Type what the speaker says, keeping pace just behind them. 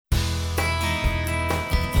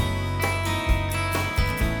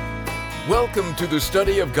Welcome to the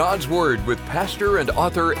study of God's Word with pastor and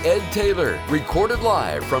author Ed Taylor, recorded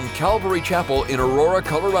live from Calvary Chapel in Aurora,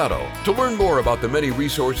 Colorado. To learn more about the many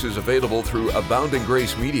resources available through Abounding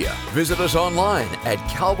Grace Media, visit us online at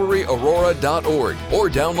calvaryaurora.org or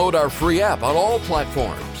download our free app on all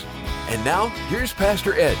platforms. And now, here's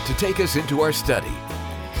Pastor Ed to take us into our study.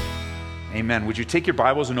 Amen. Would you take your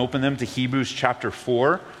Bibles and open them to Hebrews chapter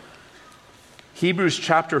 4? Hebrews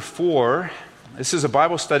chapter 4. This is a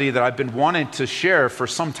Bible study that I've been wanting to share for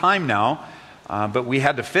some time now, but we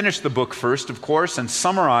had to finish the book first, of course, and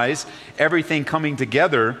summarize everything coming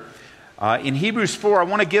together. In Hebrews 4, I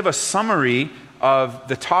want to give a summary of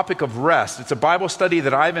the topic of rest. It's a Bible study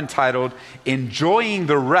that I've entitled, Enjoying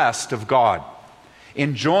the Rest of God.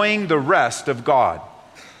 Enjoying the Rest of God.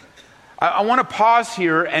 I want to pause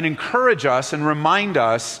here and encourage us and remind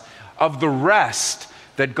us of the rest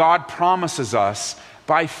that God promises us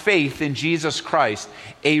by faith in Jesus Christ.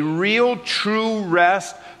 A real, true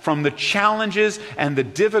rest from the challenges and the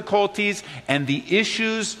difficulties and the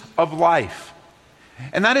issues of life.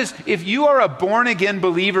 And that is, if you are a born-again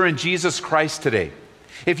believer in Jesus Christ today,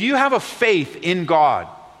 if you have a faith in God,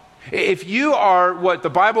 if you are what the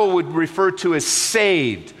Bible would refer to as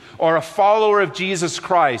saved, or a follower of Jesus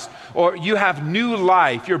Christ, or you have new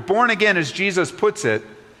life, you're born again as Jesus puts it,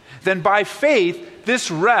 then by faith,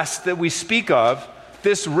 this rest that we speak of,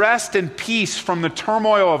 this rest and peace from the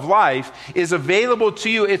turmoil of life is available to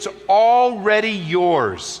you. It's already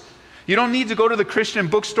yours. You don't need to go to the Christian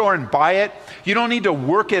bookstore and buy it. You don't need to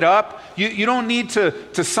work it up. You don't need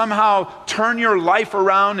to somehow turn your life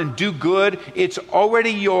around and do good. It's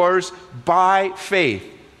already yours by faith.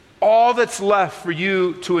 All that's left for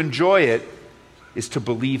you to enjoy it is to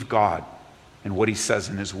believe God and what He says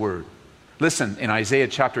in His Word. Listen, in Isaiah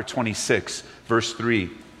chapter 26, verse 3,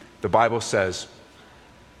 the Bible says,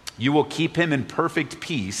 "You will keep him in perfect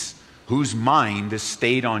peace whose mind is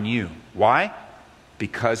stayed on you." Why?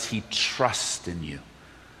 Because he trusts in you.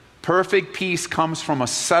 Perfect peace comes from a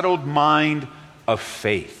settled mind of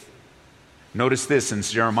faith. Notice this in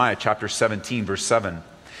Jeremiah chapter 17, verse 7.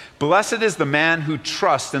 "Blessed is the man who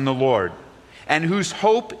trusts in the Lord and whose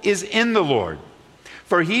hope is in the Lord.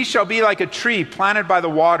 For he shall be like a tree planted by the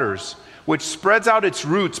waters, which spreads out its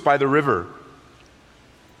roots by the river.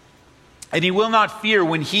 And he will not fear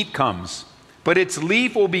when heat comes, but its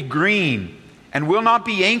leaf will be green, and will not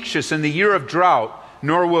be anxious in the year of drought,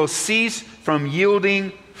 nor will cease from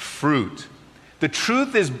yielding fruit." The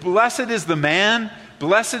truth is, blessed is the man,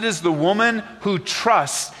 blessed is the woman who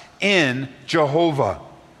trusts in Jehovah.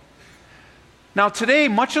 Now today,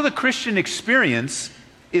 much of the Christian experience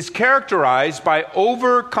is characterized by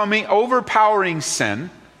overpowering sin,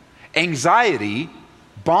 anxiety,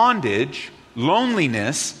 bondage,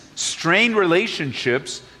 loneliness, strained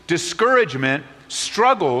relationships, discouragement,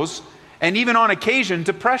 struggles, and even on occasion,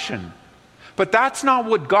 depression. But that's not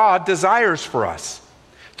what God desires for us.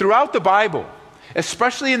 Throughout the Bible,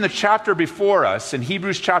 especially in the chapter before us, in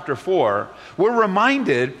Hebrews chapter 4, we're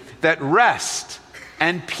reminded that rest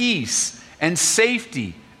and peace and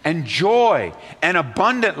safety and joy and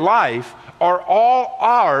abundant life are all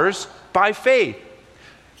ours by faith.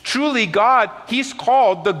 Truly, God, He's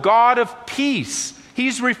called the God of peace.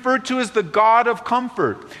 He's referred to as the God of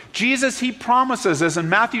comfort. Jesus, He promises, as in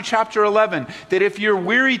Matthew chapter 11, that if you're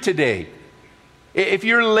weary today, if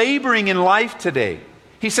you're laboring in life today,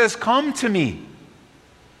 He says, come to me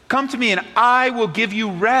and I will give you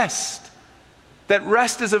rest. That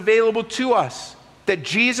rest is available to us, that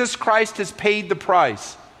Jesus Christ has paid the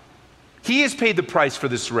price. He has paid the price for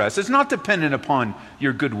this rest. It's not dependent upon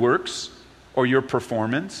your good works or your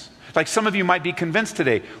performance. Like some of you might be convinced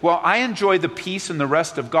today, well, I enjoy the peace and the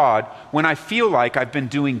rest of God when I feel like I've been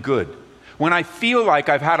doing good, when I feel like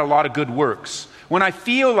I've had a lot of good works, when I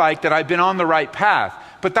feel like that I've been on the right path.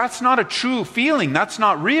 But that's not a true feeling. That's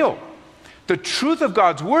not real. The truth of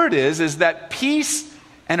God's Word is that peace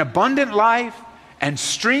and abundant life and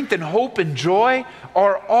strength and hope and joy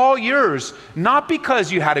are all yours, not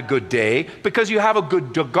because you had a good day, because you have a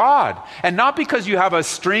good God, and not because you have a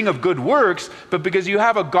string of good works, but because you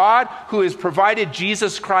have a God who has provided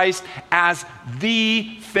Jesus Christ as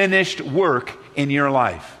the finished work in your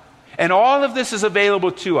life. And all of this is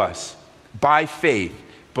available to us by faith,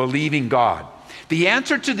 believing God. The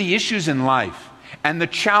answer to the issues in life and the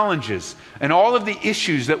challenges and all of the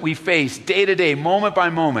issues that we face day to day, moment by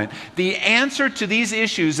moment, the answer to these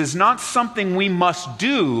issues is not something we must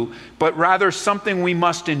do, but rather something we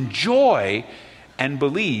must enjoy and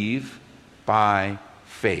believe by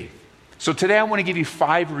faith. So today I want to give you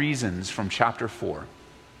 5 reasons from chapter 4.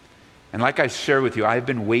 And like I shared with you, I've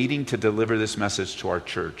been waiting to deliver this message to our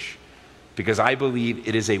church because I believe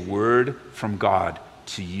it is a word from God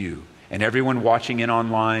to you. And everyone watching in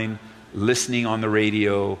online, listening on the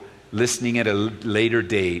radio, listening at a later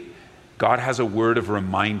date, God has a word of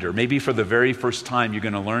reminder. Maybe for the very first time, you're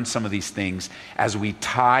going to learn some of these things as we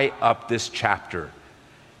tie up this chapter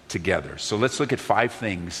together. So let's look at 5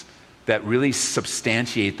 things that really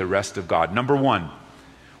substantiate the rest of God. Number 1,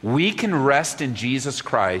 we can rest in Jesus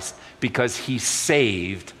Christ because he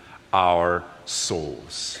saved our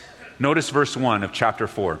souls. Notice verse 1 of chapter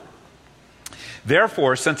 4.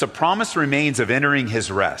 Therefore, since a promise remains of entering his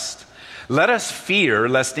rest, let us fear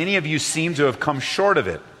lest any of you seem to have come short of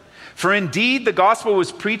it. For indeed the gospel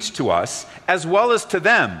was preached to us as well as to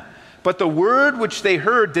them, but the word which they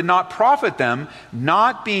heard did not profit them,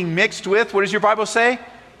 not being mixed with, what does your Bible say?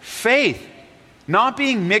 Faith. Not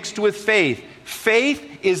being mixed with faith.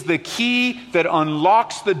 Faith is the key that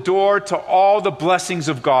unlocks the door to all the blessings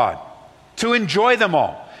of God, to enjoy them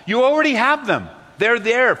all. You already have them. They're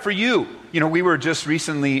there for you. You know, we were just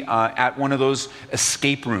recently at one of those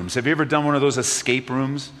escape rooms. Have you ever done one of those escape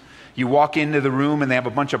rooms? You walk into the room and they have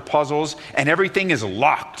a bunch of puzzles and everything is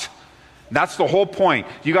locked. That's the whole point.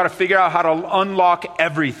 You got to figure out how to unlock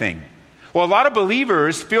everything. Well, a lot of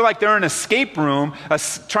believers feel like they're in an escape room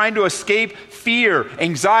trying to escape fear,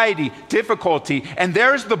 anxiety, difficulty. And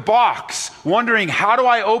there's the box, wondering, how do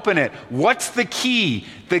I open it? What's the key?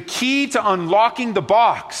 The key to unlocking the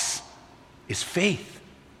box is faith.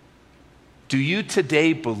 Do you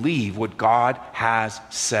today believe what God has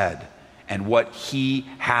said and what he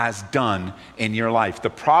has done in your life? The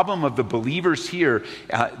problem of the believers here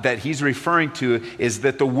that he's referring to is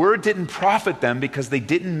that the word didn't profit them because they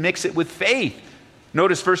didn't mix it with faith.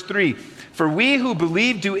 Notice verse 3. For we who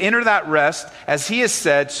believe do enter that rest, as he has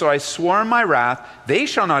said, so I swore in my wrath, they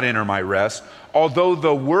shall not enter my rest, although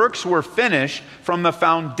the works were finished from the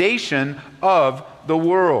foundation of the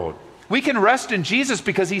world. We can rest in Jesus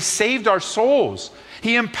because he saved our souls.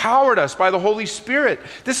 He empowered us by the Holy Spirit.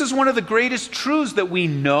 This is one of the greatest truths that we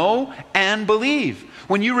know and believe.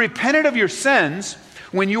 When you repented of your sins,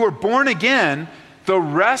 when you were born again, the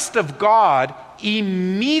rest of God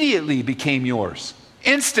immediately became yours.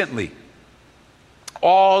 Instantly.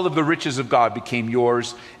 All of the riches of God became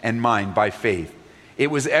yours and mine by faith. It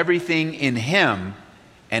was everything in him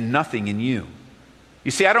and nothing in you.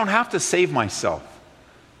 You see, I don't have to save myself.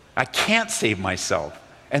 I can't save myself.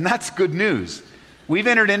 And that's good news. We've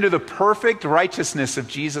entered into the perfect righteousness of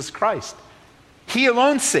Jesus Christ. He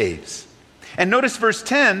alone saves. And notice verse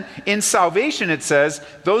 10, in salvation it says,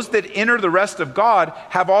 those that enter the rest of God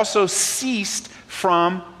have also ceased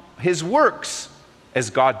from his works, as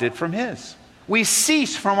God did from his. We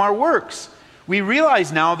cease from our works. We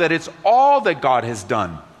realize now that it's all that God has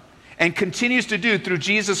done and continues to do through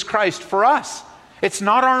Jesus Christ for us. It's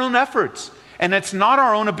not our own efforts. And it's not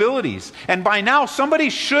our own abilities. And by now,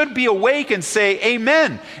 somebody should be awake and say,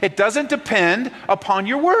 amen. It doesn't depend upon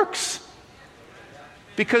your works.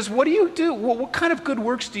 Because what do you do? Well, what kind of good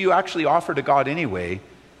works do you actually offer to God anyway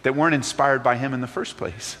that weren't inspired by him in the first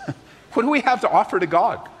place? What do we have to offer to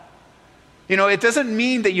God? You know, it doesn't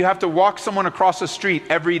mean that you have to walk someone across the street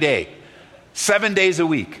every day, 7 days a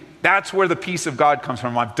week. That's where the peace of God comes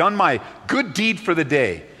from. I've done my good deed for the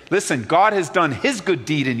day. Listen, God has done his good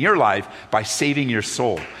deed in your life by saving your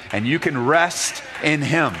soul. And you can rest in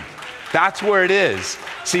him. That's where it is.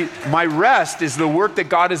 See, my rest is the work that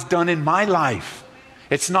God has done in my life.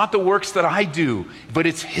 It's not the works that I do, but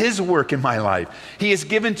it's his work in my life. He has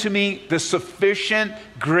given to me the sufficient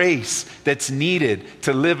grace that's needed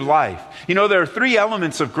to live life. You know, there are 3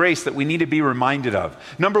 elements of grace that we need to be reminded of.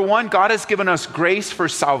 Number 1, God has given us grace for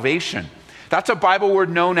salvation. That's a Bible word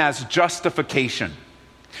known as justification.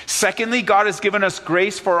 Secondly, God has given us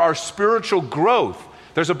grace for our spiritual growth.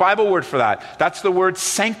 There's a Bible word for that. That's the word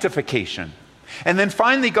sanctification. And then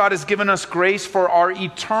finally, God has given us grace for our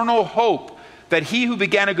eternal hope, that he who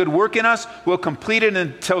began a good work in us will complete it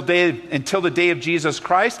until the day of Jesus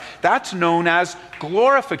Christ. That's known as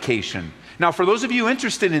glorification. Now, for those of you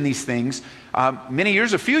interested in these things,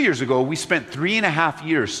 a few years ago, we spent 3.5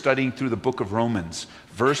 years studying through the book of Romans,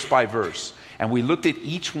 verse by verse. And we looked at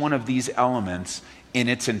each one of these elements in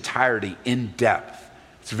its entirety, in depth.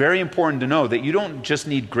 It's very important to know that you don't just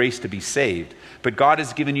need grace to be saved, but God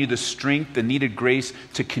has given you the strength, the needed grace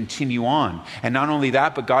to continue on. And not only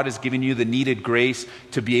that, but God has given you the needed grace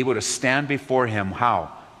to be able to stand before him.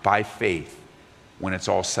 How? By faith, when it's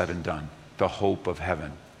all said and done. The hope of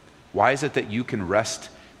heaven. Why is it that you can rest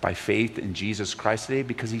by faith in Jesus Christ today?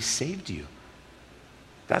 Because he saved you.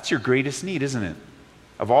 That's your greatest need, isn't it?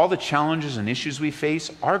 Of all the challenges and issues we face,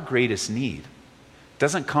 our greatest need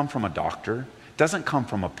doesn't come from a doctor, doesn't come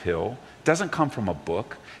from a pill, doesn't come from a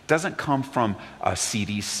book, doesn't come from a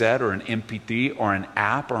CD set or an MP3 or an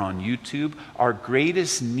app or on YouTube. Our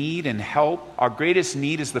greatest need and help, our greatest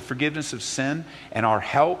need is the forgiveness of sin, and our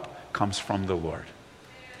help comes from the Lord.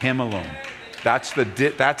 Him alone. That's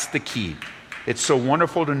the key. It's so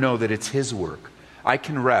wonderful to know that it's His work. I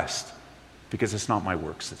can rest because it's not my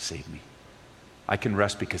works that save me. I can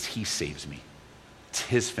rest because He saves me. It's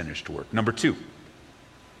His finished work. Number 2,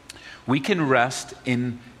 we can rest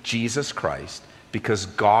in Jesus Christ because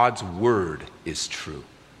God's word is true.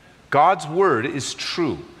 God's word is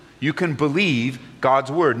true. You can believe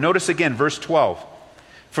God's word. Notice again, verse 12.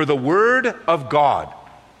 For the word of God,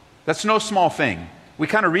 that's no small thing. We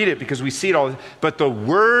kind of read it because we see it all. But the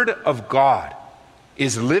word of God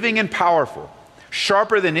is living and powerful,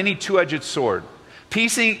 sharper than any two-edged sword,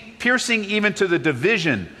 piercing even to the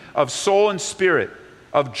division of soul and spirit,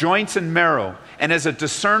 of joints and marrow, and as a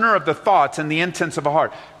discerner of the thoughts and the intents of a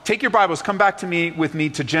heart. Take your Bibles, come back with me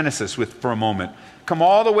to Genesis for a moment. Come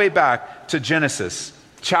all the way back to Genesis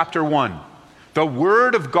chapter 1. The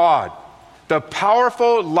Word of God, the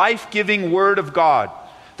powerful, life-giving Word of God,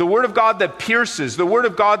 the Word of God that pierces, the Word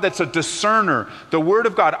of God that's a discerner, the Word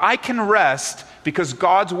of God. I can rest because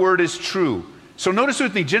God's Word is true. So notice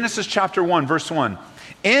with me, Genesis chapter 1, verse 1.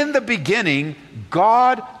 In the beginning,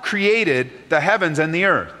 God created the heavens and the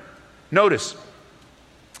earth. Notice,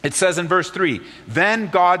 it says in verse 3, then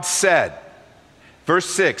God said. Verse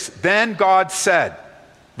 6, then God said.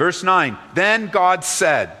 Verse 9, then God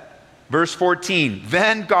said. Verse 14,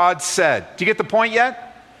 then God said. Do you get the point yet?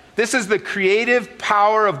 This is the creative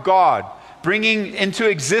power of God bringing into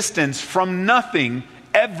existence from nothing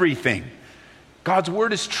everything. God's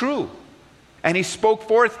word is true. And He spoke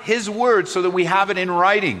forth His word so that we have it in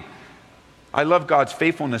writing. I love God's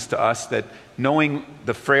faithfulness to us, that knowing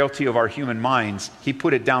the frailty of our human minds, He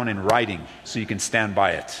put it down in writing so you can stand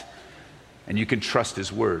by it. And you can trust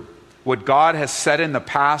His word. What God has said in the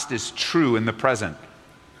past is true in the present.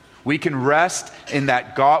 We can rest in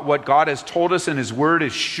that what God has told us in His word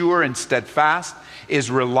is sure and steadfast,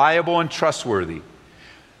 is reliable and trustworthy.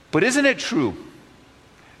 But isn't it true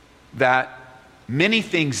that many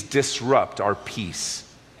things disrupt our peace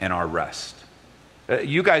and our rest?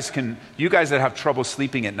 You guys that have trouble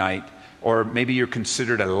sleeping at night, or maybe you're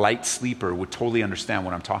considered a light sleeper, would totally understand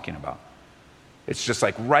what I'm talking about. It's just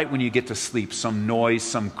like right when you get to sleep, some noise,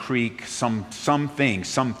 some creak, something,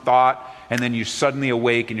 some thought, and then you suddenly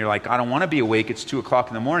awake and you're like, I don't want to be awake. It's 2 o'clock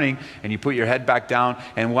in the morning, and you put your head back down.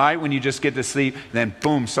 And why? When you just get to sleep, then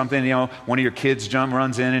boom, something, one of your kids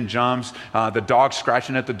runs in and jumps, the dog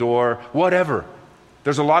scratching at the door, whatever.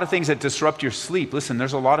 There's a lot of things that disrupt your sleep. Listen,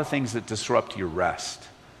 there's a lot of things that disrupt your rest.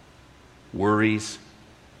 Worries,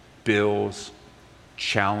 bills,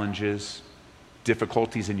 challenges,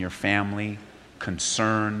 difficulties in your family,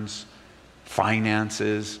 concerns,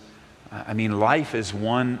 finances. I mean, life is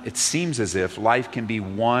one, it seems as if life can be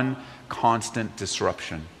one constant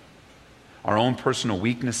disruption. Our own personal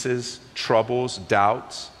weaknesses, troubles,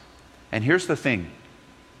 doubts. And here's the thing.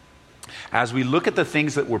 As we look at the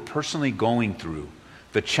things that we're personally going through,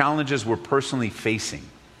 the challenges we're personally facing,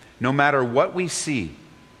 no matter what we see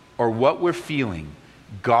or what we're feeling,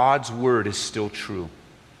 God's word is still true.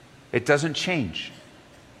 It doesn't change.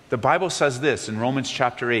 The Bible says this in Romans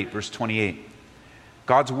chapter 8, verse 28.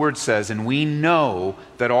 God's word says, and we know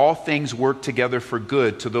that all things work together for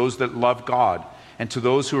good to those that love God and to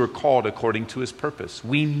those who are called according to His purpose.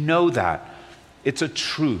 We know that. It's a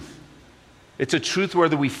truth. It's a truth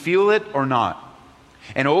whether we feel it or not.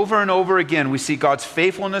 And over again, we see God's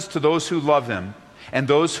faithfulness to those who love Him and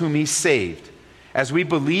those whom He saved. As we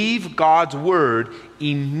believe God's word,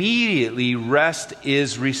 immediately rest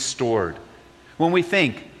is restored. When we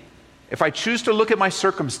think, if I choose to look at my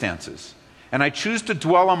circumstances and I choose to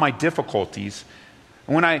dwell on my difficulties,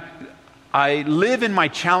 when I live in my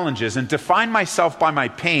challenges and define myself by my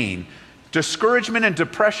pain, discouragement and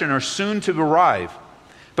depression are soon to arrive.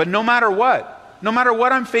 But no matter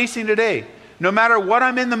what I'm facing today, no matter what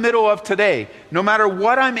I'm in the middle of today, no matter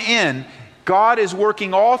what I'm in, God is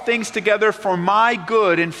working all things together for my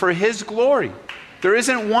good and for His glory. There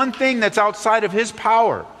isn't one thing that's outside of His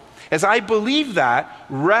power. As I believe that,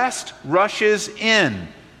 rest rushes in,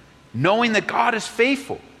 knowing that God is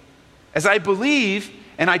faithful. As I believe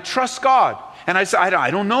and I trust God, and I say,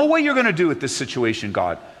 I don't know what you're going to do with this situation,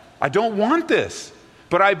 God. I don't want this,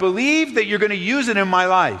 but I believe that you're going to use it in my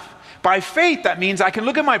life. By faith, that means I can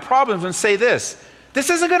look at my problems and say this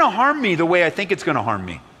isn't going to harm me the way I think it's going to harm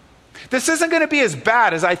me. This isn't going to be as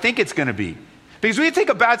bad as I think it's going to be. Because we take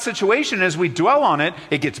a bad situation, as we dwell on it,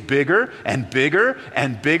 it gets bigger and bigger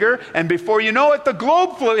and bigger, and before you know it, the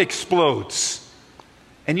globe explodes.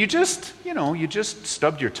 and you just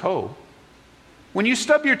stubbed your toe. When you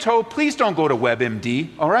stub your toe, please don't go to WebMD,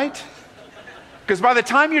 all right? Because by the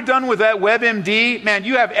time you're done with that WebMD, man,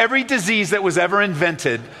 you have every disease that was ever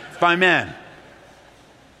invented by man.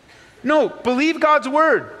 No, believe God's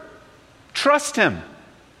word. Trust him.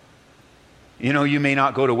 You may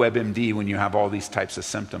not go to WebMD when you have all these types of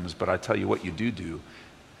symptoms, but I tell you what you do.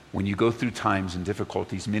 When you go through times and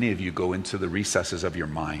difficulties, many of you go into the recesses of your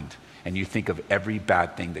mind and you think of every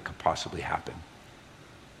bad thing that could possibly happen.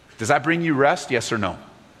 Does that bring you rest? Yes or no?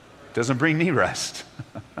 It doesn't bring me rest.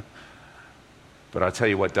 But I'll tell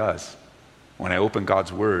you what does. When I open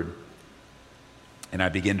God's word and I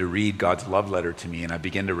begin to read God's love letter to me and I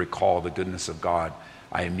begin to recall the goodness of God,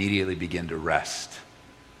 I immediately begin to rest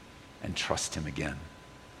and trust him again.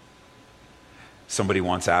 Somebody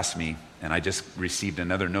once asked me, and I just received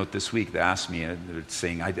another note this week that asked me,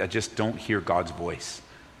 saying, I just don't hear God's voice.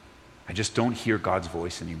 I just don't hear God's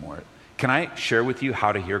voice anymore. Can I share with you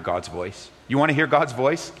how to hear God's voice? You want to hear God's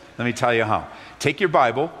voice? Let me tell you how. Take your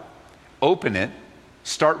Bible, open it,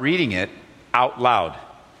 start reading it out loud,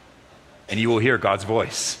 and you will hear God's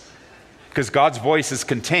voice. Because God's voice is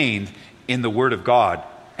contained in the Word of God,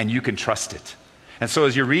 and you can trust it. And so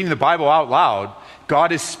as you're reading the Bible out loud,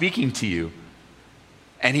 God is speaking to you,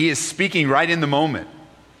 and he is speaking right in the moment.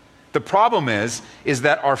 The problem is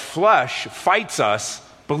that our flesh fights us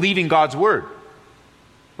believing God's word.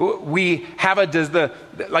 We have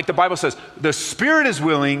like the Bible says, the spirit is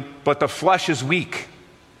willing, but the flesh is weak.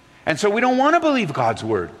 And so we don't want to believe God's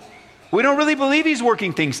word. We don't really believe he's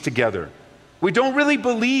working things together. We don't really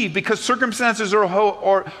believe because circumstances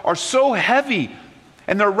are so heavy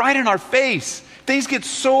and they're right in our face. Things get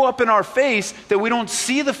so up in our face that we don't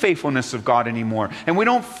see the faithfulness of God anymore. And we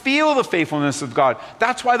don't feel the faithfulness of God.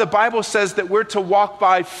 That's why the Bible says that we're to walk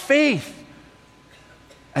by faith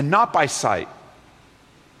and not by sight.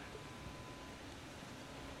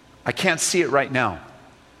 I can't see it right now.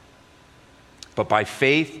 But by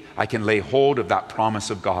faith, I can lay hold of that promise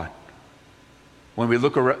of God. When we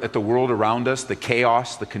look at the world around us, the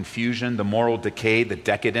chaos, the confusion, the moral decay, the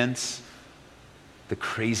decadence, the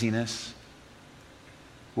craziness,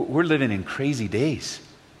 we're living in crazy days,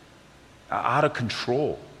 out of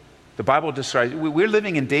control. The Bible describes, we're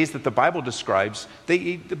living in days that the Bible describes,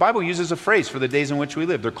 the Bible uses a phrase for the days in which we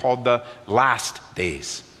live. They're called the last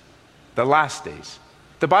days. The last days.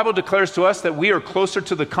 The Bible declares to us that we are closer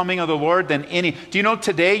to the coming of the Lord than any. Do you know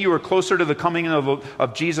today you are closer to the coming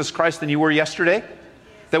of Jesus Christ than you were yesterday?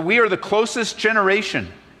 That we are the closest generation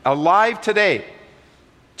alive today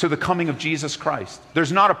to the coming of Jesus Christ.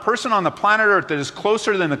 There's not a person on the planet Earth that is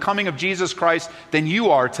closer than the coming of Jesus Christ than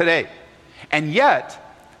you are today. And yet,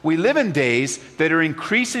 we live in days that are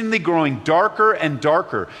increasingly growing darker and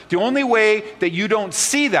darker. The only way that you don't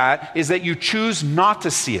see that is that you choose not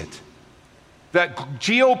to see it. That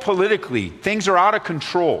geopolitically, things are out of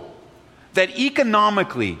control. That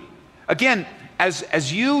economically, again,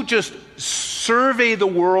 as you just survey the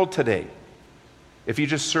world today, if you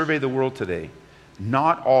just survey the world today,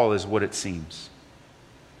 not all is what it seems.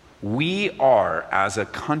 We are, as a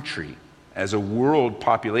country, as a world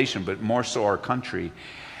population, but more so our country,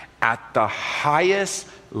 at the highest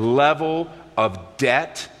level of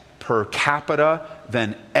debt per capita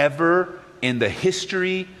than ever in the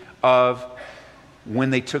history of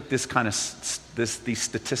when they took this kind of these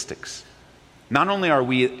statistics. Not only are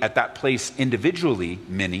we at that place individually,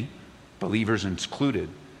 many, believers included,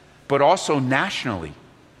 but also nationally,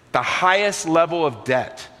 the highest level of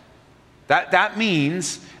debt. That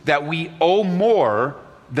means that we owe more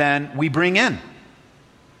than we bring in.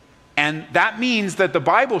 And that means that the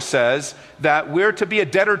Bible says that we're to be a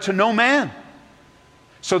debtor to no man.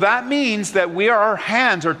 So that means that our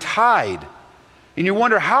hands are tied. And you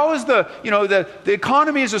wonder, how is the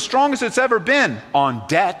economy is as strong as it's ever been? On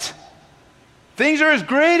debt. Things are as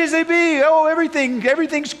great as they be. Oh,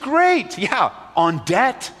 everything's great. Yeah, on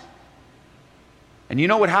debt. And you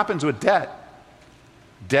know what happens with debt?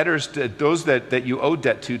 Debtors, those that you owe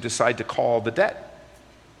debt to, decide to call the debt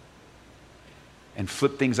and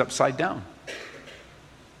flip things upside down.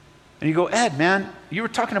 And you go, Ed, man, you were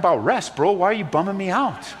talking about rest, bro. Why are you bumming me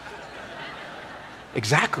out?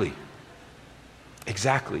 Exactly.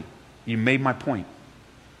 You made my point.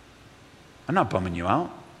 I'm not bumming you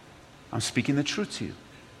out. I'm speaking the truth to you.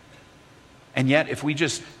 And yet, if we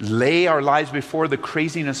just lay our lives before the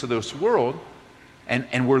craziness of this world,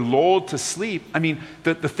 and we're lulled to sleep, I mean,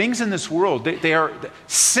 the things in this world,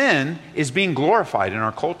 sin is being glorified in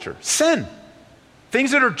our culture. Sin.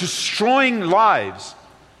 Things that are destroying lives.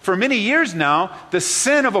 For many years now, the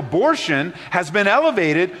sin of abortion has been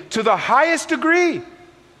elevated to the highest degree.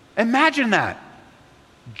 Imagine that.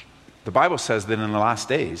 The Bible says that in the last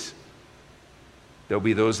days, there'll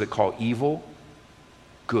be those that call evil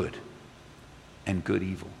good and good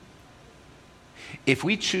evil. If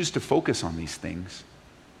we choose to focus on these things,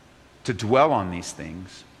 to dwell on these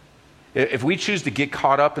things, if we choose to get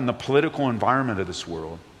caught up in the political environment of this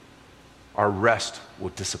world, our rest will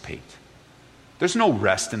dissipate. There's no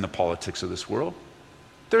rest in the politics of this world.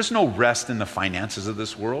 There's no rest in the finances of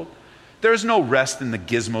this world. There's no rest in the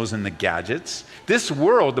gizmos and the gadgets. This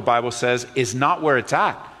world, the Bible says, is not where it's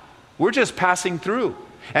at. We're just passing through.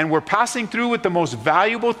 And we're passing through with the most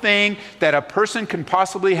valuable thing that a person can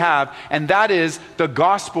possibly have, and that is the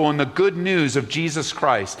gospel and the good news of Jesus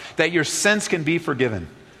Christ, that your sins can be forgiven,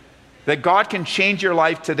 that God can change your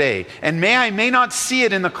life today. And I may not see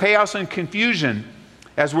it in the chaos and confusion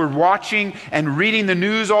as we're watching and reading the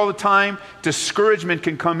news all the time. Discouragement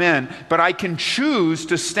can come in, but I can choose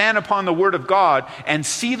to stand upon the Word of God and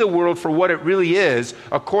see the world for what it really is,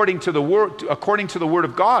 according to the Word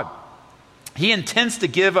of God. He intends to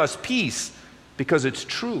give us peace because it's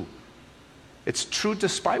true. It's true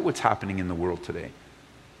despite what's happening in the world today.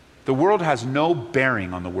 The world has no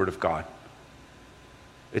bearing on the Word of God.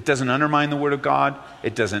 It doesn't undermine the Word of God.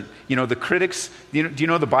 It doesn't, the critics, do you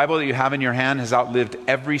know the Bible that you have in your hand has outlived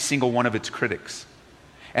every single one of its critics.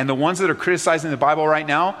 And the ones that are criticizing the Bible right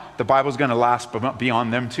now, the Bible's going to last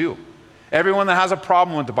beyond them too. Everyone that has a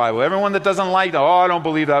problem with the Bible, everyone that doesn't like, I don't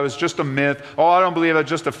believe that was just a myth. I don't believe that's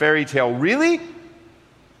just a fairy tale. Really?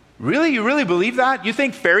 Really? You really believe that? You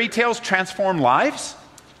think fairy tales transform lives?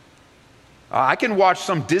 I can watch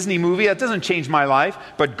some Disney movie. That doesn't change my life,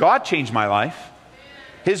 but God changed my life.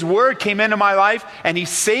 His Word came into my life and He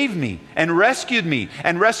saved me and rescued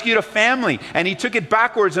a family, and He took it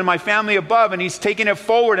backwards in my family above, and He's taking it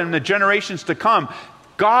forward in the generations to come.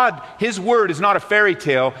 God, His Word is not a fairy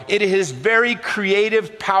tale. It is His very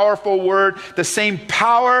creative, powerful Word. The same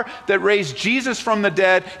power that raised Jesus from the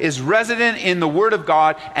dead is resident in the Word of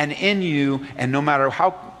God and in you. And no matter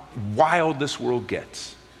how wild this world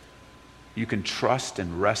gets, you can trust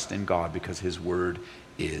and rest in God because His Word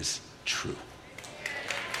is true.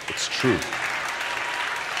 It's true.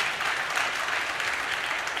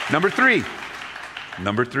 Number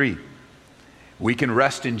three, we can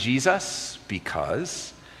rest in Jesus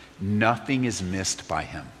because nothing is missed by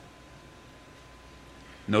Him.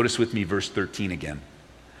 Notice with me verse 13 again.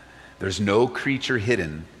 There's no creature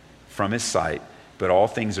hidden from His sight, but all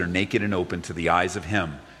things are naked and open to the eyes of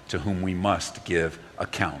Him to whom we must give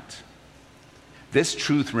account. This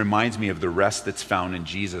truth reminds me of the rest that's found in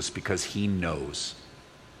Jesus because He knows.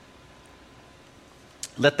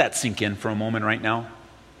 Let that sink in for a moment right now.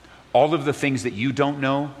 All of the things that you don't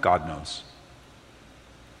know, God knows.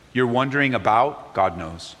 You're wondering about, God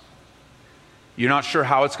knows. You're not sure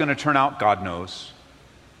how it's going to turn out, God knows.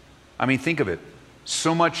 I mean, think of it.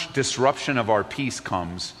 So much disruption of our peace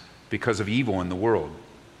comes because of evil in the world.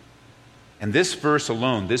 And this verse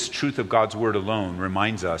alone, this truth of God's Word alone,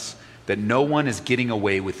 reminds us that no one is getting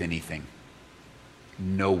away with anything.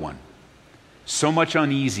 No one. So much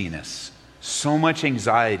uneasiness, so much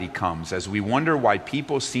anxiety comes as we wonder why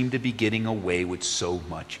people seem to be getting away with so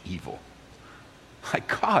much evil. Like,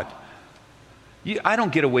 God, I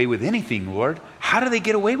don't get away with anything, Lord. How do they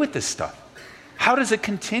get away with this stuff? How does it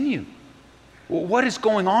continue? Well, what is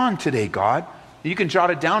going on today, God? You can jot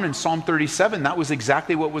it down in Psalm 37. That was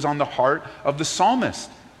exactly what was on the heart of the psalmist.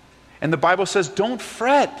 And the Bible says, don't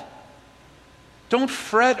fret. Don't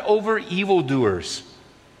fret over evildoers.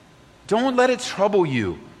 Don't let it trouble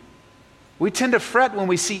you. We tend to fret when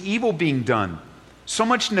we see evil being done. So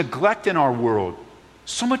much neglect in our world.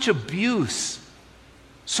 So much abuse.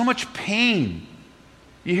 So much pain.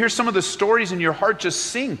 You hear some of the stories and your heart just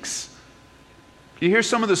sinks. You hear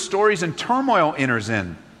some of the stories and turmoil enters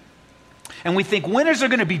in. And we think, when is there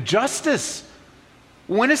going to be justice?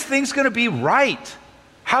 When is things going to be right?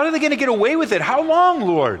 How are they going to get away with it? How long,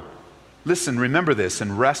 Lord? Listen, remember this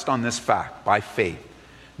and rest on this fact by faith.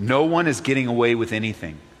 No one is getting away with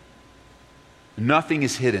anything. Nothing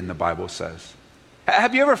is hidden, the Bible says.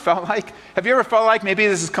 Have you ever felt like maybe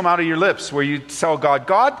this has come out of your lips where you tell God,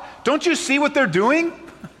 God, don't you see what they're doing?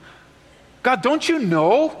 God, don't you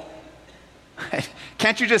know?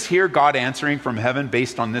 Can't you just hear God answering from heaven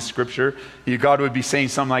based on this scripture? God would be saying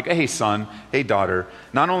something like, hey son, hey daughter,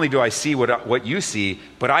 not only do I see what you see,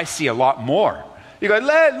 but I see a lot more. You go,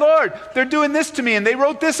 Lord, they're doing this to me, and they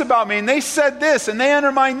wrote this about me, and they said this, and they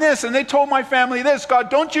undermined this, and they told my family this.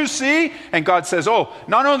 God, don't you see? And God says, oh,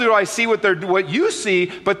 not only do I see what you see,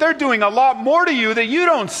 but they're doing a lot more to you that you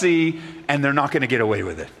don't see, and they're not going to get away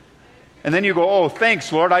with it. And then you go, oh,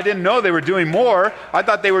 thanks, Lord. I didn't know they were doing more. I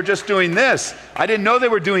thought they were just doing this. I didn't know they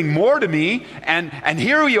were doing more to me. And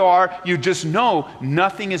here you are. You just know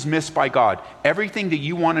nothing is missed by God. Everything that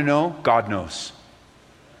you want to know, God knows.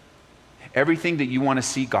 Everything that you want to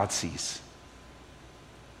see, God sees.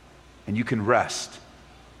 And you can rest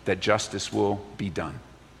that justice will be done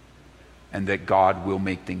and that God will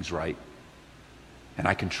make things right. And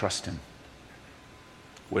I can trust him.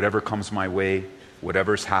 Whatever comes my way,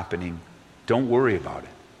 whatever's happening, don't worry about it.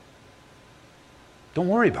 Don't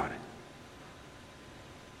worry about it.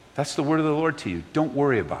 That's the word of the Lord to you. Don't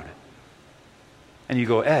worry about it. And you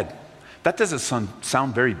go, Ed, that doesn't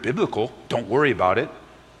sound very biblical. Don't worry about it.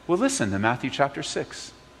 Well, listen to Matthew chapter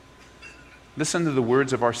 6. Listen to the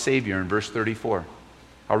words of our Savior in verse 34.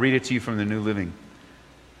 I'll read it to you from the New Living.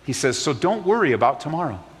 He says, so don't worry about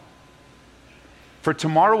tomorrow. For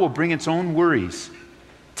tomorrow will bring its own worries.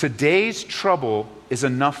 Today's trouble is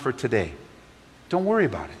enough for today. Don't worry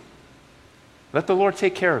about it. Let the Lord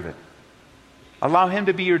take care of it. Allow him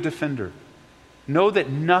to be your defender. Know that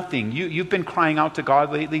nothing, you've been crying out to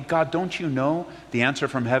God lately, God, don't you know? The answer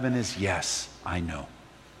from heaven is yes, I know.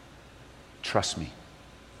 Trust me.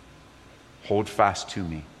 Hold fast to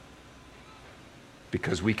me.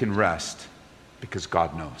 Because we can rest because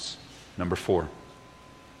God knows. Number 4.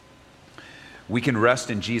 We can rest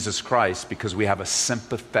in Jesus Christ because we have a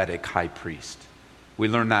sympathetic high priest. We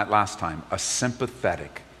learned that last time. A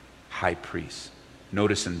sympathetic high priest.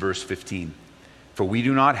 Notice in verse 15. For we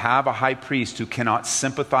do not have a high priest who cannot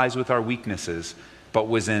sympathize with our weaknesses, but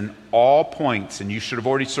was in all points, and you should have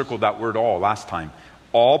already circled that word all last time,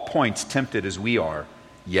 all points tempted as we are,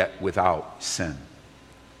 yet without sin.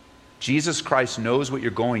 Jesus Christ knows what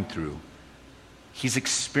you're going through. He's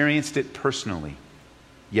experienced it personally,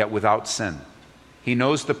 yet without sin. He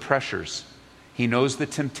knows the pressures. He knows the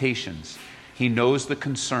temptations. He knows the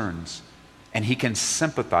concerns. And he can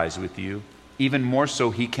sympathize with you. Even more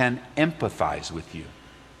so, he can empathize with you.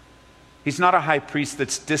 He's not a high priest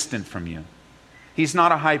that's distant from you. He's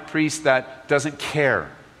not a high priest that doesn't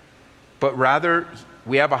care. But rather,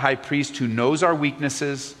 we have a high priest who knows our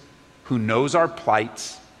weaknesses, who knows our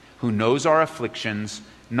plights, who knows our afflictions,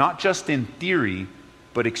 not just in theory,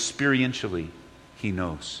 but experientially, he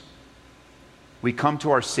knows. We come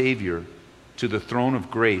to our Savior, to the throne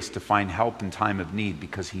of grace, to find help in time of need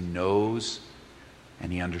because he knows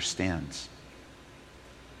and he understands.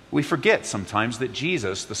 We forget sometimes that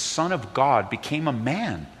Jesus, the Son of God, became a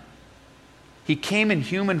man. He came in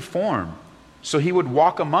human form so he would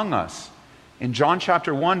walk among us. In John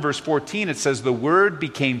chapter 1, verse 14, it says, the Word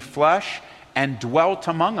became flesh and dwelt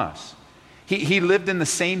among us. He lived in the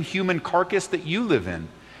same human carcass that you live in.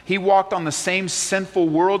 He walked on the same sinful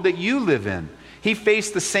world that you live in. He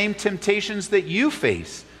faced the same temptations that you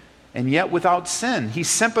face, and yet without sin. He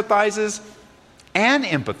sympathizes and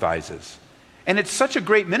empathizes. And it's such a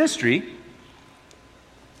great ministry.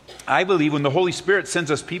 I believe when the Holy Spirit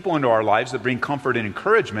sends us people into our lives that bring comfort and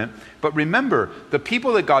encouragement, but remember, the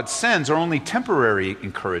people that God sends are only temporary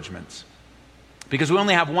encouragements. Because we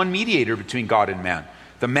only have one mediator between God and man,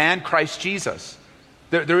 the man Christ Jesus.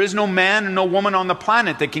 There is no man and no woman on the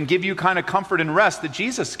planet that can give you kind of comfort and rest that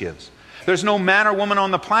Jesus gives. There's no man or woman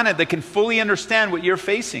on the planet that can fully understand what you're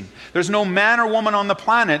facing. There's no man or woman on the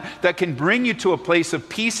planet that can bring you to a place of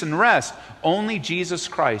peace and rest. Only Jesus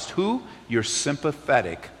Christ, who? Your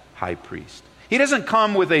sympathetic high priest. He doesn't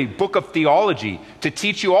come with a book of theology to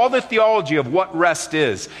teach you all the theology of what rest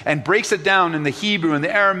is and breaks it down in the Hebrew and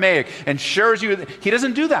the Aramaic and shares you. He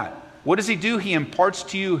doesn't do that. What does he do? He imparts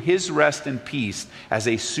to you his rest and peace as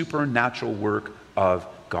a supernatural work of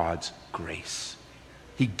God's grace.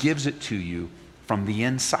 He gives it to you from the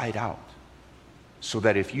inside out so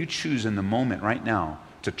that if you choose in the moment right now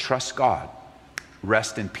to trust God,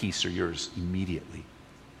 rest and peace are yours immediately.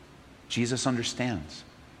 Jesus understands.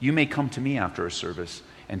 You may come to me after a service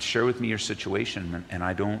and share with me your situation, and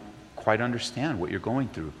I don't quite understand what you're going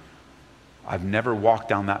through. I've never walked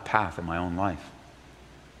down that path in my own life.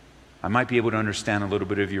 I might be able to understand a little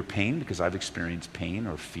bit of your pain because I've experienced pain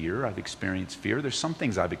or fear. I've experienced fear. There's some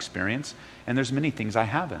things I've experienced, and there's many things I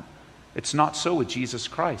haven't. It's not so with Jesus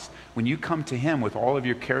Christ. When you come to him with all of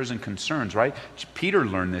your cares and concerns, right? Peter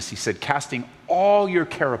learned this. He said, casting all your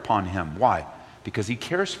care upon him. Why? Because he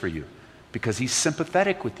cares for you. Because he's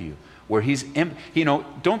sympathetic with you. Where he's,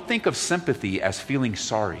 don't think of sympathy as feeling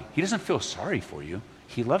sorry. He doesn't feel sorry for you.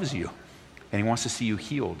 He loves you. And he wants to see you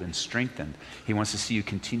healed and strengthened. He wants to see you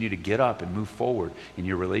continue to get up and move forward in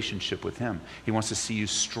your relationship with him. He wants to see you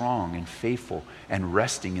strong and faithful and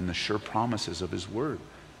resting in the sure promises of his word.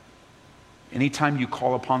 Anytime you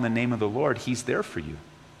call upon the name of the Lord, he's there for you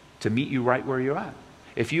to meet you right where you're at.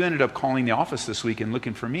 If you ended up calling the office this week and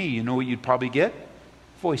looking for me, you know what you'd probably get?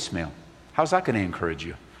 Voicemail. How's that going to encourage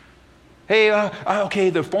you? Hey, okay,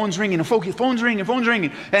 the phone's ringing, the phone's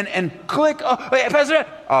ringing, and click, hey, Pastor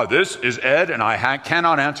Ed. This is Ed, and I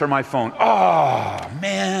cannot answer my phone. Oh,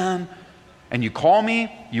 man. And you call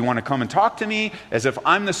me, you want to come and talk to me as if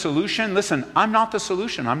I'm the solution. Listen, I'm not the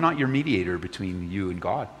solution. I'm not your mediator between you and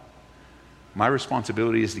God. My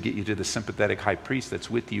responsibility is to get you to the sympathetic high priest that's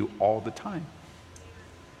with you all the time.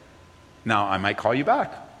 Now, I might call you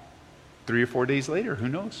back 3 or 4 days later, who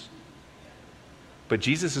knows? But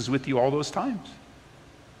Jesus is with you all those times.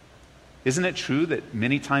 Isn't it true that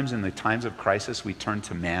many times in the times of crisis, we turn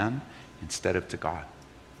to man instead of to God?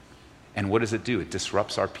 And what does it do? It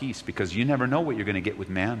disrupts our peace, because you never know what you're going to get with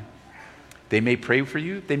man. They may pray for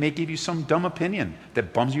you. They may give you some dumb opinion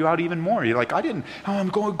that bums you out even more. You're like, I'm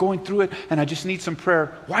going through it, and I just need some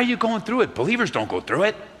prayer. Why are you going through it? Believers don't go through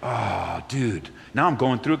it. Oh, dude, now I'm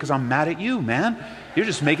going through it because I'm mad at you, man. You're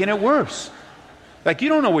just making it worse. Like, you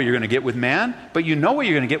don't know what you're going to get with man, but you know what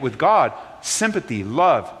you're going to get with God. Sympathy,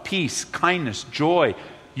 love, peace, kindness, joy.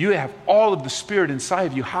 You have all of the Spirit inside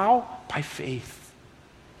of you. How? By faith.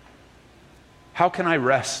 How can I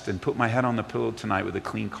rest and put my head on the pillow tonight with a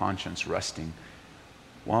clean conscience resting?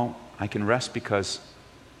 Well, I can rest because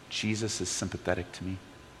Jesus is sympathetic to me.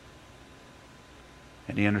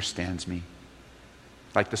 And he understands me.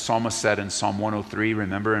 Like the psalmist said in Psalm 103,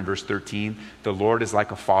 remember in verse 13, the Lord is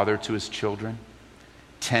like a father to his children,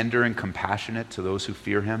 tender and compassionate to those who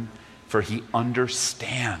fear him, for he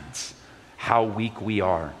understands how weak we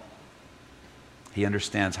are. He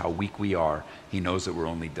understands how weak we are. He knows that we're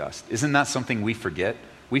only dust. Isn't that something we forget?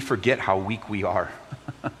 We forget how weak we are.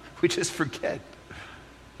 We just forget.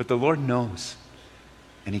 But the Lord knows,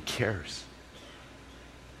 and he cares.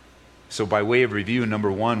 So by way of review,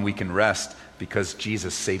 number one, we can rest because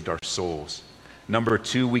Jesus saved our souls. Number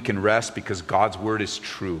two, we can rest because God's word is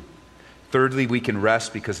true. Thirdly, we can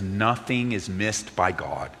rest because nothing is missed by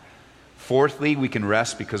God. Fourthly, we can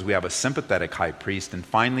rest because we have a sympathetic high priest. And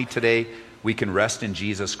finally today, we can rest in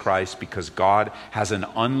Jesus Christ because God has an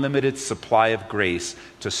unlimited supply of grace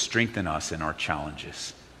to strengthen us in our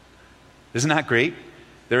challenges. Isn't that great?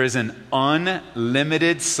 There is an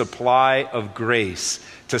unlimited supply of grace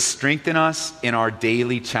to strengthen us in our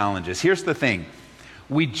daily challenges. Here's the thing.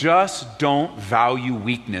 We just don't value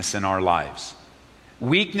weakness in our lives.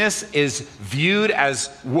 Weakness is viewed as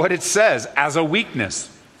what it says, as a weakness.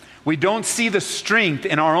 We don't see the strength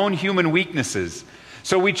in our own human weaknesses.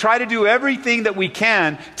 So we try to do everything that we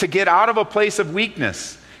can to get out of a place of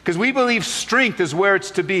weakness, because we believe strength is where it's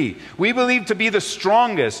to be. We believe to be the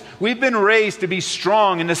strongest. We've been raised to be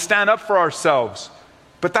strong and to stand up for ourselves.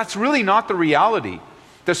 But that's really not the reality.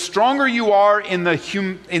 The stronger you are in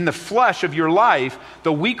the flesh of your life,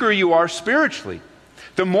 the weaker you are spiritually.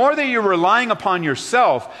 The more that you're relying upon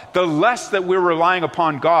yourself, the less that we're relying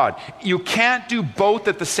upon God. You can't do both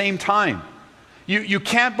at the same time. You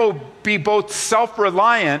can't be both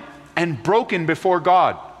self-reliant and broken before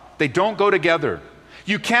God. They don't go together.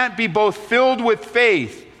 You can't be both filled with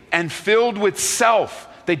faith and filled with self.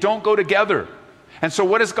 They don't go together. And so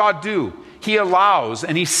what does God do? He allows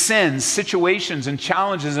and he sends situations and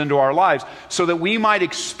challenges into our lives so that we might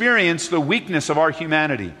experience the weakness of our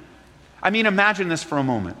humanity. I mean, imagine this for a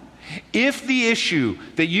moment. If the issue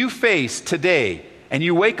that you face today and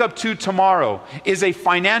you wake up to tomorrow is a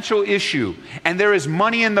financial issue and there is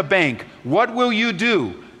money in the bank, what will you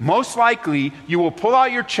do? Most likely, you will pull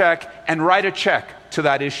out your check and write a check to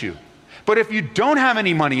that issue. But if you don't have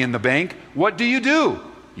any money in the bank, what do?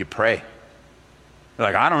 You pray. You're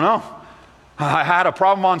like, I don't know. I had a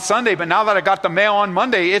problem on Sunday, but now that I got the mail on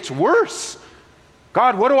Monday, it's worse.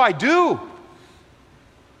 God, what do I do?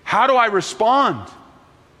 How do I respond?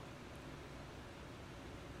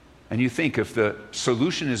 And you think if the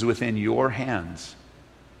solution is within your hands,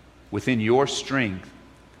 within your strength,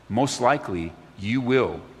 most likely you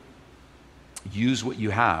will use what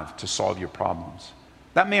you have to solve your problems.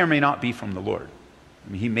 That may or may not be from the Lord.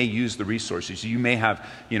 I mean, he may use the resources. You may have,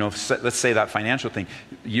 let's say that financial thing.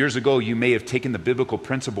 Years ago, you may have taken the biblical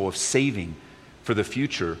principle of saving for the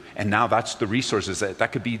future, and now that's the resources.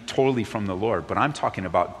 That could be totally from the Lord. But I'm talking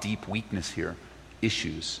about deep weakness here,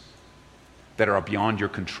 issues that are beyond your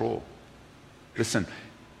control. Listen,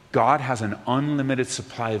 God has an unlimited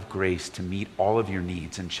supply of grace to meet all of your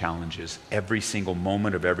needs and challenges every single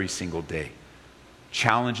moment of every single day.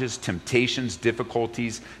 Challenges, temptations,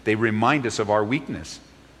 difficulties, they remind us of our weakness.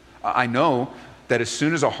 I know that as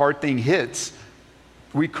soon as a hard thing hits,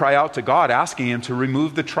 we cry out to God asking him to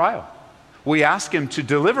remove the trial. We ask him to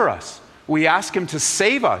deliver us. We ask him to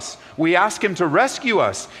save us. We ask him to rescue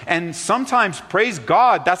us. And sometimes, praise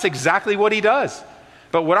God, that's exactly what he does.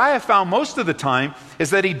 But what I have found most of the time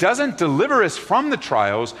is that he doesn't deliver us from the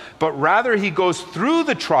trials, but rather he goes through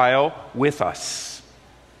the trial with us.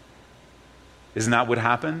 Isn't that what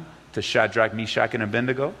happened to Shadrach, Meshach, and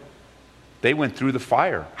Abednego? They went through the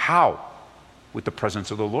fire. How? With the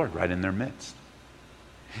presence of the Lord right in their midst.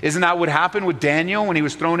 Isn't that what happened with Daniel when he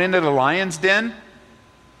was thrown into the lion's den?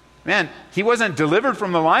 Man, he wasn't delivered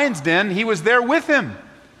from the lion's den. He was there with him.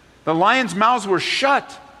 The lions' mouths were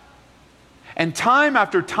shut. And time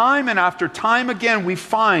after time and after time again, we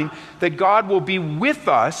find that God will be with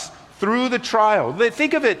us through the trial.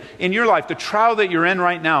 Think of it in your life, the trial that you're in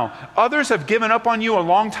right now. Others have given up on you a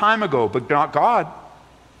long time ago, but not God.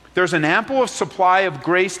 There's an ample supply of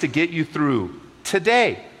grace to get you through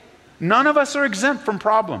today. None of us are exempt from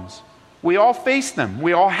problems. We all face them.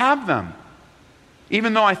 We all have them.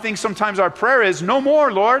 Even though I think sometimes our prayer is, no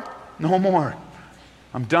more, Lord. No more.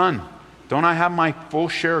 I'm done. Don't I have my full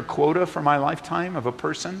share quota for my lifetime of a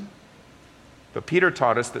person? But Peter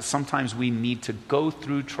taught us that sometimes we need to go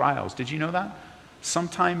through trials. Did you know that?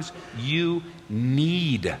 Sometimes you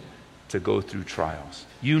need to go through trials.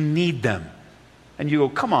 You need them. And you go,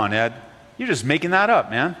 come on, Ed. You're just making that up,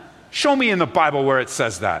 man. Show me in the Bible where it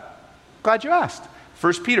says that. Glad you asked.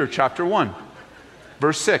 1 Peter chapter 1,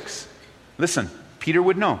 verse 6. Listen, Peter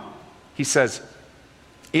would know. He says,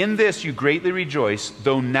 in this you greatly rejoice,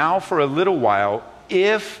 though now for a little while,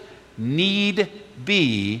 if need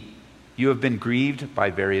be, you have been grieved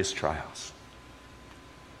by various trials.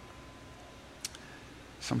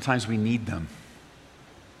 Sometimes we need them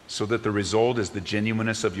so that the result is the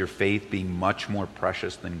genuineness of your faith being much more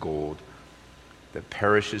precious than gold that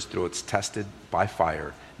perishes though it's tested by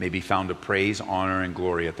fire, may be found to praise, honor, and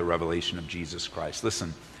glory at the revelation of Jesus Christ.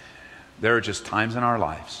 Listen, there are just times in our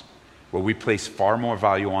lives where we place far more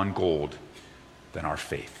value on gold than our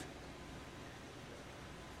faith.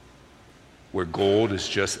 Where gold is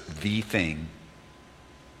just the thing,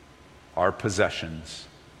 our possessions,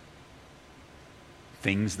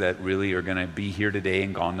 things that really are going to be here today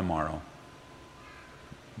and gone tomorrow,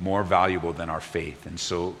 more valuable than our faith. And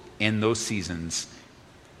so in those seasons,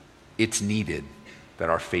 it's needed that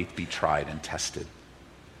our faith be tried and tested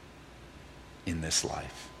in this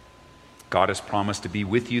life. God has promised to be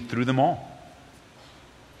with you through them all.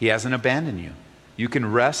 He hasn't abandoned you. You can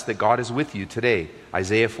rest that God is with you today.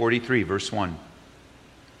 Isaiah 43, verse 1.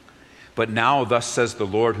 But now thus says the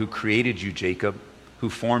Lord who created you, Jacob, who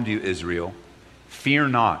formed you, Israel, fear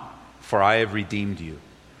not, for I have redeemed you.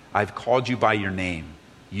 I've called you by your name.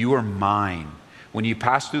 You are mine. When you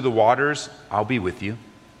pass through the waters, I'll be with you.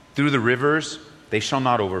 Through the rivers, they shall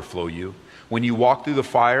not overflow you. When you walk through the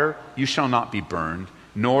fire, you shall not be burned,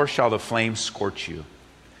 nor shall the flames scorch you.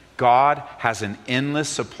 God has an endless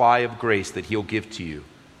supply of grace that he'll give to you,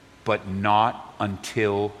 but not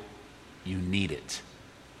until you need it.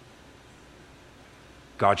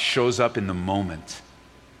 God shows up in the moment.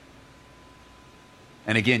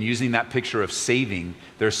 And again, using that picture of saving,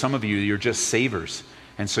 there's some of you, you're just savers.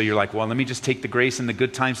 And so you're like, well, let me just take the grace in the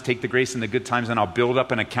good times, take the grace in the good times, and I'll build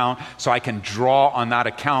up an account so I can draw on that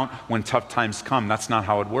account when tough times come. That's not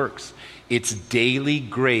how it works. It's daily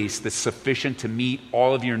grace that's sufficient to meet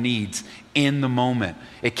all of your needs in the moment.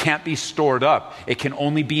 It can't be stored up. It can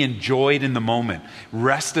only be enjoyed in the moment,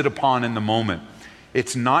 rested upon in the moment.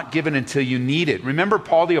 It's not given until you need it. Remember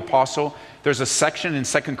Paul the Apostle? There's a section in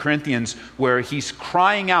 2 Corinthians where he's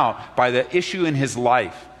crying out by the issue in his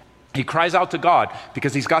life. He cries out to God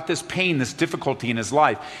because he's got this pain, this difficulty in his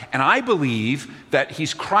life. And I believe that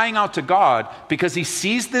he's crying out to God because he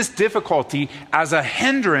sees this difficulty as a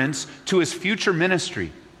hindrance to his future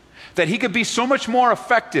ministry. That he could be so much more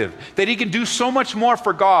effective, that he can do so much more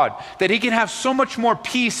for God, that he can have so much more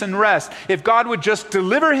peace and rest if God would just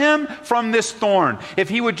deliver him from this thorn. If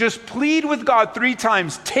he would just plead with God 3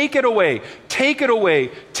 times, take it away, take it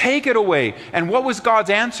away, take it away. And what was God's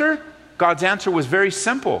answer? God's answer was very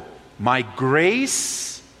simple. My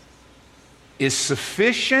grace is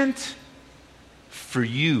sufficient for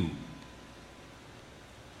you.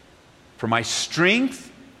 For my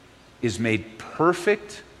strength is made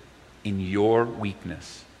perfect in your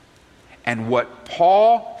weakness. And what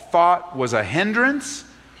Paul thought was a hindrance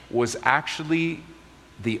was actually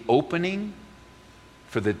the opening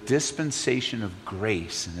for the dispensation of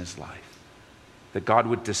grace in his life. That God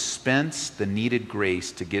would dispense the needed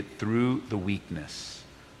grace to get through the weakness.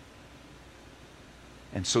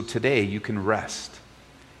 And so today you can rest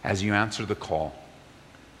as you answer the call.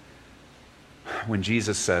 When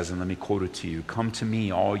Jesus says, and let me quote it to you, "Come to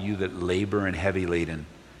me, all you that labor and heavy laden,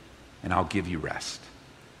 and I'll give you rest."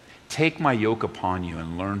 Take my yoke upon you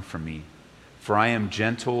and learn from me, for I am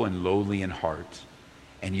gentle and lowly in heart,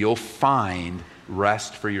 and you'll find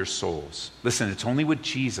rest for your souls. Listen, it's only with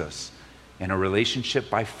Jesus in a relationship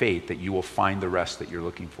by faith that you will find the rest that you're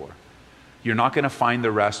looking for. You're not going to find the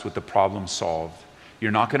rest with the problem solved.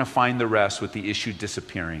 You're not going to find the rest with the issue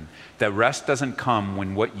disappearing. That rest doesn't come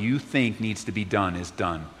when what you think needs to be done is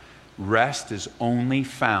done. Rest is only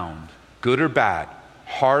found, good or bad,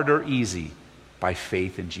 hard or easy, by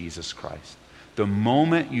faith in Jesus Christ. The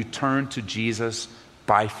moment you turn to Jesus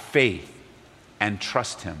by faith and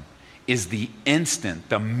trust him is the instant,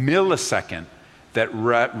 the millisecond that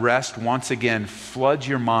rest once again floods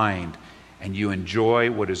your mind and you enjoy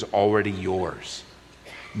what is already yours.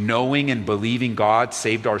 Knowing and believing God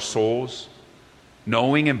saved our souls,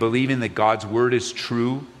 knowing and believing that God's word is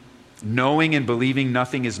true, knowing and believing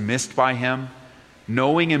nothing is missed by him,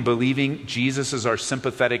 knowing and believing Jesus is our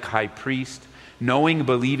sympathetic high priest, knowing and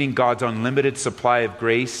believing God's unlimited supply of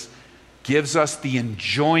grace gives us the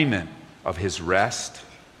enjoyment of his rest,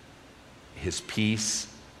 his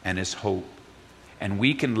peace, and his hope. And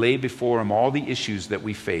we can lay before him all the issues that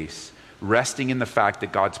we face, resting in the fact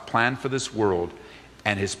that God's plan for this world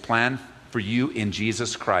and his plan for you in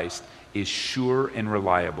Jesus Christ is sure and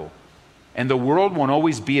reliable. And the world won't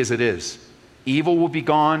always be as it is. Evil will be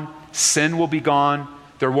gone, sin will be gone,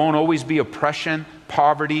 there won't always be oppression,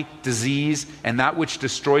 poverty, disease, and that which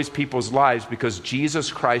destroys people's lives, because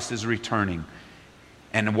Jesus Christ is returning.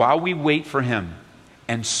 And while we wait for him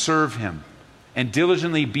and serve him and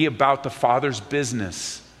diligently be about the Father's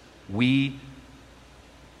business, we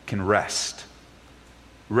can rest.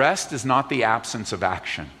 Rest is not the absence of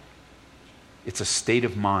action. It's a state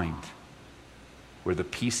of mind where the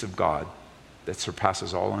peace of God that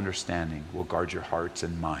surpasses all understanding will guard your hearts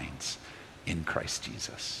and minds in Christ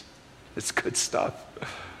Jesus. It's good stuff.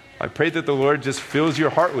 I pray that the Lord just fills your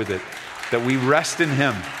heart with it, that we rest in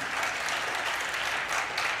him.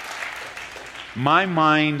 My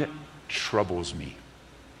mind troubles me.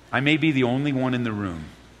 I may be the only one in the room,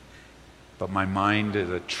 but my mind is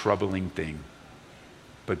a troubling thing.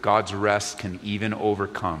 But God's rest can even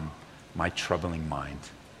overcome my troubling mind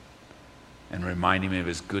and reminding me of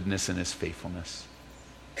his goodness and his faithfulness.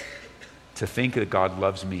 To think that God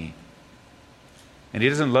loves me. And he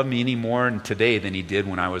doesn't love me any more today than he did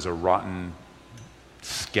when I was a rotten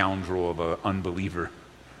scoundrel of an unbeliever.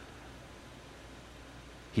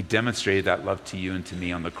 He demonstrated that love to you and to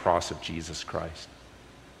me on the cross of Jesus Christ.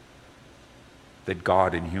 That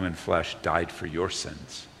God in human flesh died for your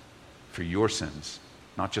sins,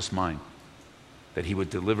 not just mine. That he would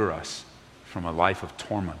deliver us from a life of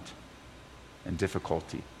torment and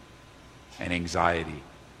difficulty and anxiety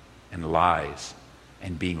and lies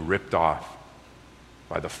and being ripped off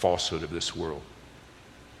by the falsehood of this world.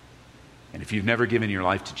 And if you've never given your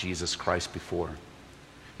life to Jesus Christ before,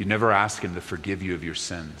 you've never asked him to forgive you of your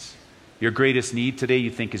sins. Your greatest need today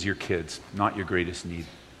you think is your kids, not your greatest need.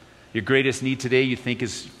 Your greatest need today you think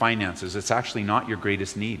is finances. It's actually not your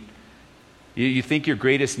greatest need. You think your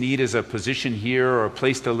greatest need is a position here or a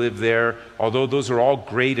place to live there, although those are all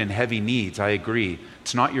great and heavy needs, I agree.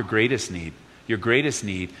 It's not your greatest need. Your greatest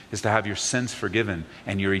need is to have your sins forgiven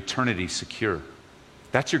and your eternity secure.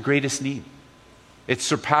 That's your greatest need. It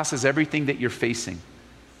surpasses everything that you're facing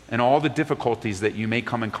and all the difficulties that you may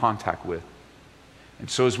come in contact with. And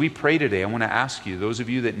so as we pray today, I want to ask you, those of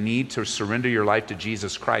you that need to surrender your life to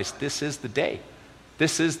Jesus Christ, this is the day.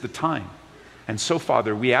 This is the time. And so,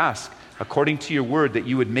 Father, we ask, according to your word, that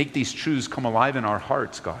you would make these truths come alive in our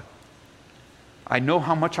hearts, God. I know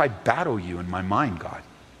how much I battle you in my mind, God.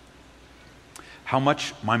 How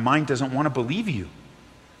much my mind doesn't want to believe you.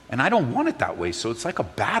 And I don't want it that way, so it's like a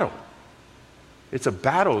battle. It's a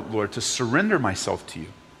battle, Lord, to surrender myself to you.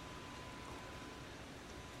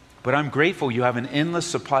 But I'm grateful you have an endless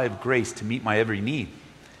supply of grace to meet my every need,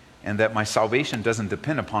 and that my salvation doesn't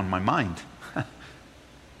depend upon my mind.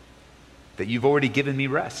 That you've already given me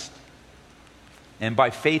rest. And by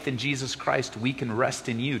faith in Jesus Christ, we can rest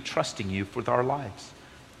in you, trusting you with our lives.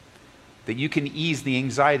 That you can ease the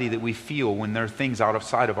anxiety that we feel when there are things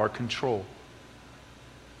outside of our control.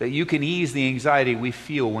 That you can ease the anxiety we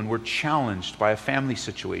feel when we're challenged by a family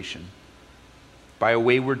situation, by a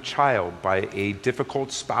wayward child, by a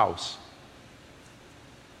difficult spouse.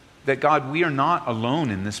 That God, we are not alone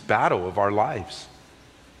in this battle of our lives.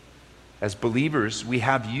 As believers, we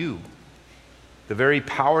have you. The very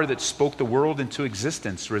power that spoke the world into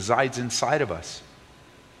existence resides inside of us.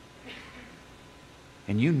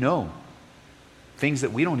 And you know things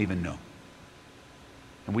that we don't even know.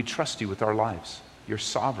 And we trust you with our lives. You're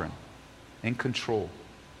sovereign, in control,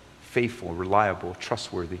 faithful, reliable,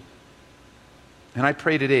 trustworthy. And I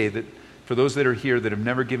pray today that for those that are here that have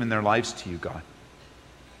never given their lives to you, God,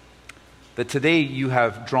 that today you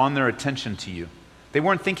have drawn their attention to you. They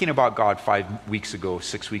weren't thinking about God 5 weeks ago,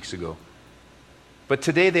 6 weeks ago. But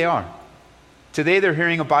today they are. Today they're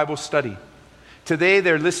hearing a Bible study. Today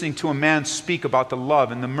they're listening to a man speak about the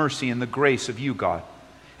love and the mercy and the grace of you, God.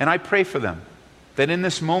 And I pray for them that in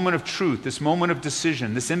this moment of truth, this moment of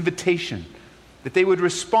decision, this invitation, that they would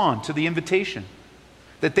respond to the invitation.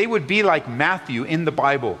 That they would be like Matthew in the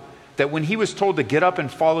Bible, that when he was told to get up and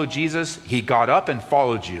follow Jesus, he got up and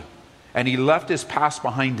followed you. And he left his past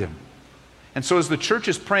behind him. And so as the church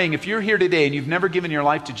is praying, if you're here today and you've never given your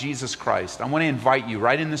life to Jesus Christ, I want to invite you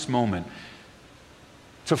right in this moment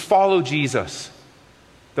to follow Jesus.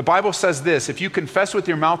 The Bible says this: if you confess with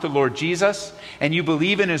your mouth the Lord Jesus and you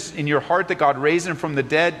believe in your heart that God raised him from the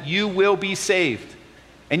dead, you will be saved.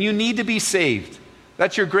 And you need to be saved.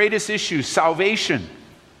 That's your greatest issue, salvation.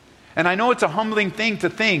 And I know it's a humbling thing to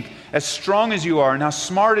think, as strong as you are and how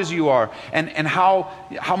smart as you are and how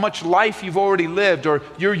much life you've already lived, or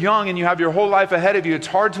you're young and you have your whole life ahead of you, it's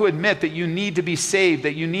hard to admit that you need to be saved,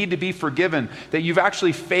 that you need to be forgiven, that you've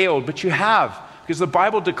actually failed, but you have, because the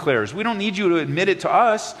Bible declares. We don't need you to admit it to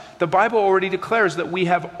us. The Bible already declares that we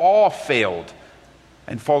have all failed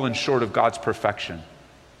and fallen short of God's perfection.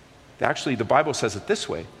 Actually, the Bible says it this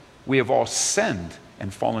way: we have all sinned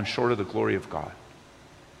and fallen short of the glory of God.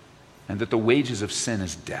 And that the wages of sin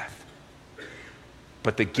is death.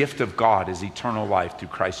 But the gift of God is eternal life through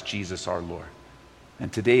Christ Jesus our Lord.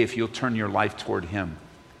 And today, if you'll turn your life toward him,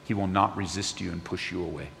 he will not resist you and push you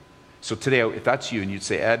away. So today, if that's you and you'd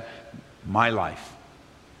say, Ed, my life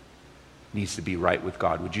needs to be right with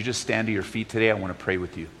God, would you just stand to your feet today? I want to pray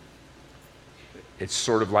with you. It's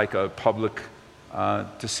sort of like a public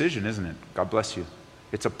decision, isn't it? God bless you.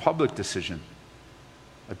 It's a public decision.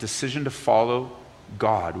 A decision to follow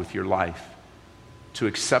God with your life, to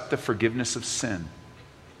accept the forgiveness of sin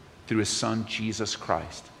through his son Jesus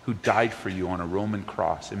Christ, who died for you on a Roman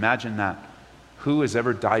cross. Imagine that. Who has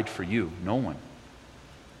ever died for you? No one.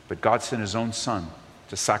 But God sent his own son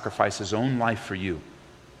to sacrifice his own life for you.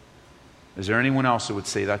 Is there anyone else who would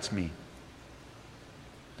say, that's me?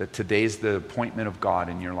 That today's the appointment of God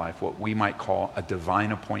in your life, what we might call a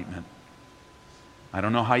divine appointment. I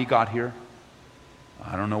don't know how you got here.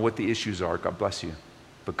 I don't know what the issues are, God bless you.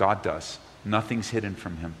 But God does. Nothing's hidden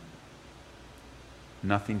from him.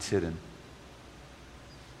 Nothing's hidden.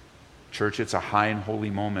 Church, it's a high and holy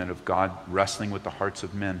moment of God wrestling with the hearts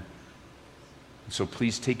of men. So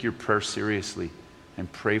please take your prayer seriously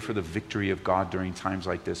and pray for the victory of God during times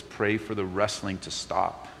like this. Pray for the wrestling to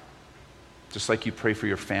stop. Just like you pray for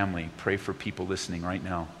your family, pray for people listening right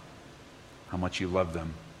now, how much you love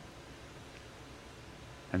them.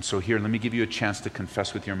 And so here, let me give you a chance to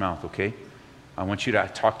confess with your mouth, okay? I want you to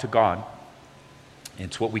talk to God.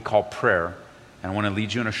 It's what we call prayer. And I want to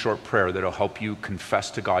lead you in a short prayer that will help you confess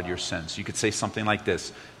to God your sins. You could say something like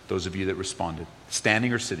this, those of you that responded.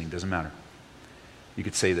 Standing or sitting, doesn't matter. You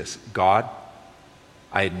could say this: God,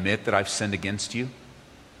 I admit that I've sinned against you,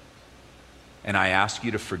 and I ask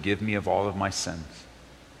you to forgive me of all of my sins.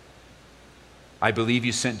 I believe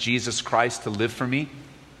you sent Jesus Christ to live for me,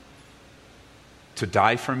 to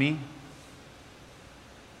die for me,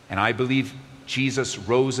 and I believe Jesus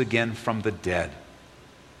rose again from the dead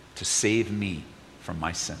to save me from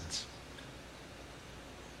my sins.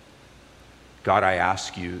 God, I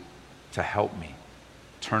ask you to help me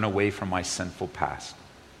turn away from my sinful past,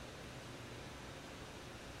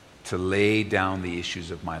 to lay down the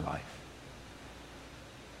issues of my life,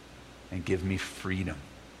 and give me freedom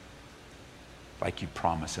like you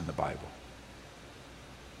promise in the Bible.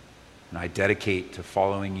 And I dedicate to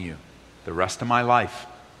following you the rest of my life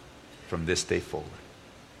from this day forward.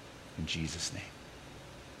 In Jesus' name.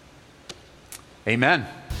 Amen.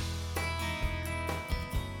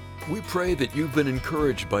 We pray that you've been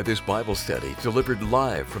encouraged by this Bible study delivered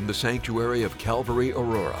live from the sanctuary of Calvary,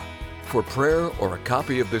 Aurora. For prayer or a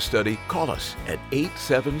copy of this study, call us at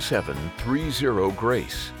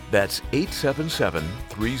 877-30-GRACE. That's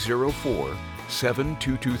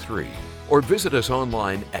 877-304-7223. Or visit us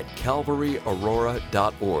online at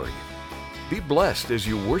calvaryaurora.org. Be blessed as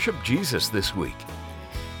you worship Jesus this week.